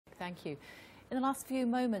Thank you. In the last few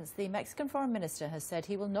moments, the Mexican foreign minister has said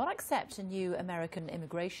he will not accept a new American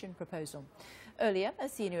immigration proposal. Earlier, a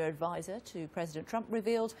senior advisor to President Trump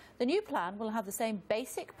revealed the new plan will have the same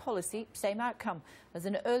basic policy, same outcome as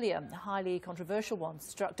an earlier, highly controversial one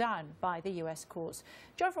struck down by the U.S. courts.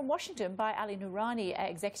 Joined from Washington by Ali Noorani,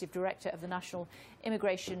 Executive Director of the National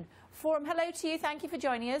Immigration Forum. Hello to you. Thank you for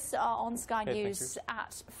joining us on Sky News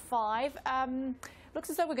at 5. Looks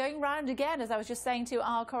as though we're going round again, as I was just saying to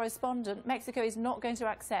our correspondent. Mexico is not going to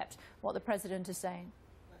accept what the president is saying.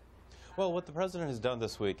 Well, what the president has done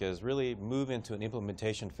this week is really move into an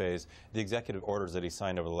implementation phase the executive orders that he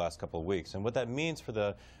signed over the last couple of weeks. And what that means for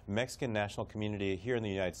the Mexican national community here in the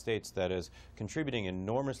United States that is contributing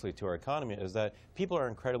enormously to our economy is that people are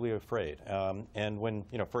incredibly afraid. And when,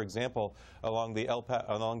 for example, along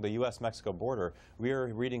the U.S.-Mexico border, we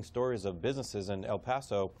are reading stories of businesses in El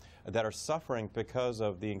Paso that are suffering because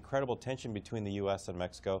of the incredible tension between the U.S. and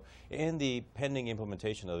Mexico and the pending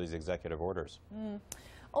implementation of these executive orders.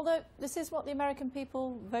 Although this is what the American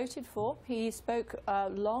people voted for. He spoke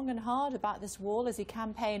long and hard about this wall as he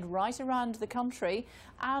campaigned right around the country,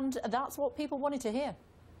 and that's what people wanted to hear.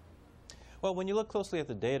 Well, when you look closely at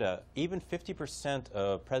the data, even 50%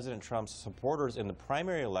 of President Trump's supporters in the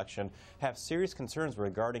primary election have serious concerns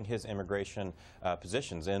regarding his immigration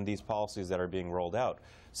positions and these policies that are being rolled out.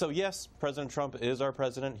 So yes, President Trump is our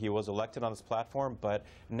president. He was elected on this platform, but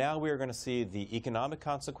now we are going to see the economic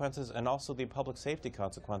consequences and also the public safety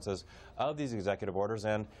consequences of these executive orders.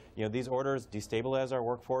 And these orders destabilize our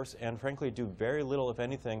workforce and frankly do very little, if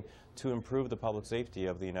anything, to improve the public safety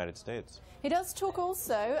of the United States. He does talk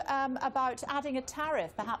also about adding a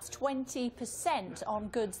tariff, perhaps 20% on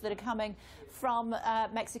goods that are coming from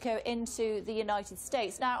Mexico into the United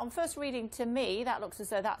States. Now, on first reading, to me, that looks as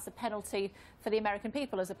though that's a penalty for the American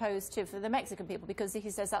people as opposed to for the Mexican people, because he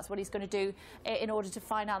says that's what he's going to do in order to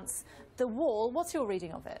finance the wall. What's your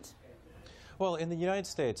reading of it? Well, in the United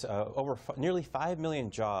States, nearly 5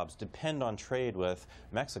 million jobs depend on trade with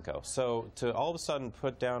Mexico. So to all of a sudden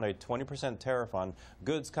put down a 20% tariff on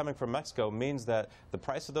goods coming from Mexico means that the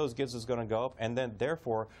price of those goods is going to go up, and then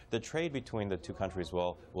therefore the trade between the two countries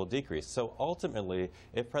will decrease. So ultimately,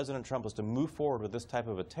 if President Trump was to move forward with this type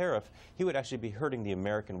of a tariff, he would actually be hurting the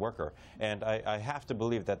American worker. And I have to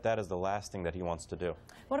believe that that is the last thing that he wants to do.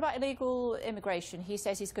 What about illegal immigration? He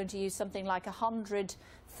says he's going to use something like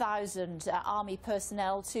 100,000 army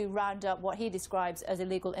personnel to round up what he describes as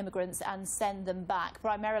illegal immigrants and send them back,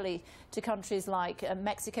 primarily to countries like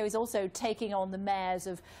Mexico. He's also taking on the mayors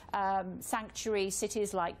of sanctuary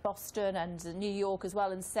cities like Boston and New York as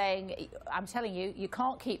well, and saying, I'm telling you, you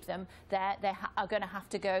can't keep them there. They are going to have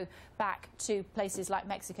to go back to places like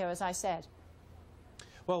Mexico, as I said.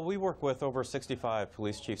 Well, we work with over 65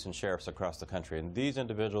 police chiefs and sheriffs across the country, and these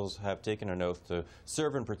individuals have taken an oath to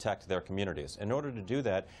serve and protect their communities. In order to do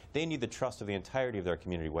that, they need the trust of the entirety of their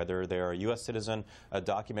community, whether they are a U.S. citizen, a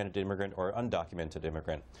documented immigrant, or undocumented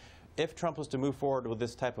immigrant. If Trump was to move forward with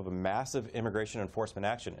this type of a massive immigration enforcement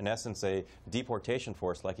action, in essence a deportation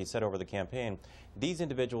force, like he said over the campaign, these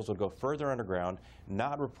individuals would go further underground,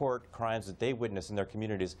 not report crimes that they witness in their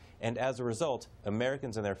communities, and as a result,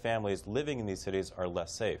 Americans and their families living in these cities are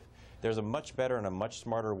less safe. There's a much better and a much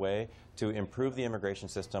smarter way to improve the immigration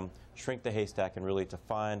system, shrink the haystack, and really to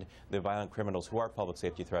find the violent criminals who are public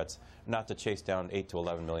safety threats, not to chase down 8 to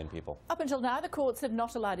 11 million people. Up until now, the courts have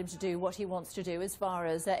not allowed him to do what he wants to do as far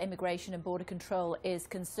as immigration and border control is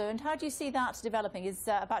concerned. How do you see that developing? Is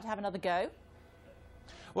about to have another go?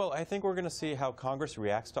 Well, I think we're going to see how Congress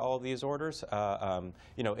reacts to all of these orders.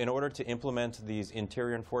 In order to implement these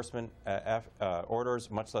interior enforcement orders,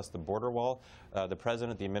 much less the border wall, the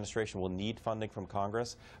President, the administration will need funding from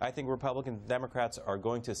Congress. I think Republicans and Democrats are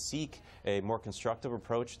going to seek a more constructive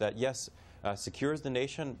approach that, yes, secures the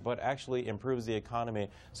nation, but actually improves the economy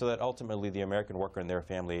so that ultimately the American worker and their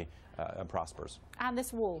family prospers. And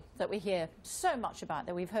this wall that we hear so much about,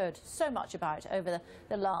 that we've heard so much about over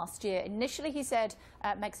the last year. Initially, he said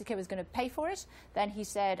Mexico was going to pay for it. Then he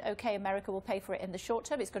said, OK, America will pay for it in the short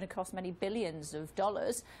term. It's going to cost many billions of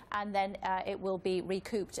dollars. And then it will be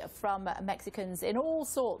recouped from Mexicans in all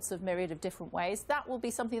sorts of myriad of different ways. That will be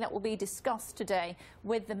something that will be discussed today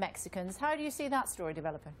with the Mexicans. How do you see that story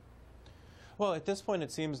developing? Well, at this point,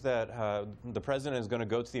 it seems that the president is going to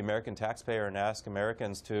go to the American taxpayer and ask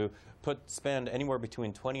Americans to spend anywhere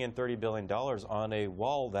between $20 and $30 billion on a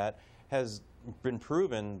wall that has been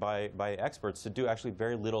proven by experts to do actually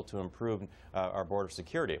very little to improve our border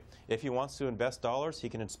security. If he wants to invest dollars, he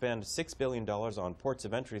can spend $6 billion on ports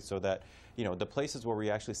of entry so that, you know, the places where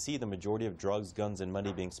we actually see the majority of drugs, guns, and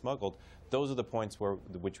money being smuggled, those are the points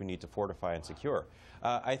which we need to fortify and secure.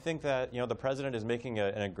 I think that, you know, the president is making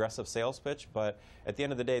an aggressive sales pitch, but at the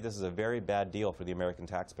end of the day, this is a very bad deal for the American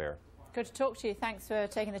taxpayer. Good to talk to you. Thanks for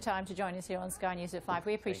taking the time to join us here on Sky News at 5.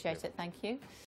 We appreciate it. Thank you.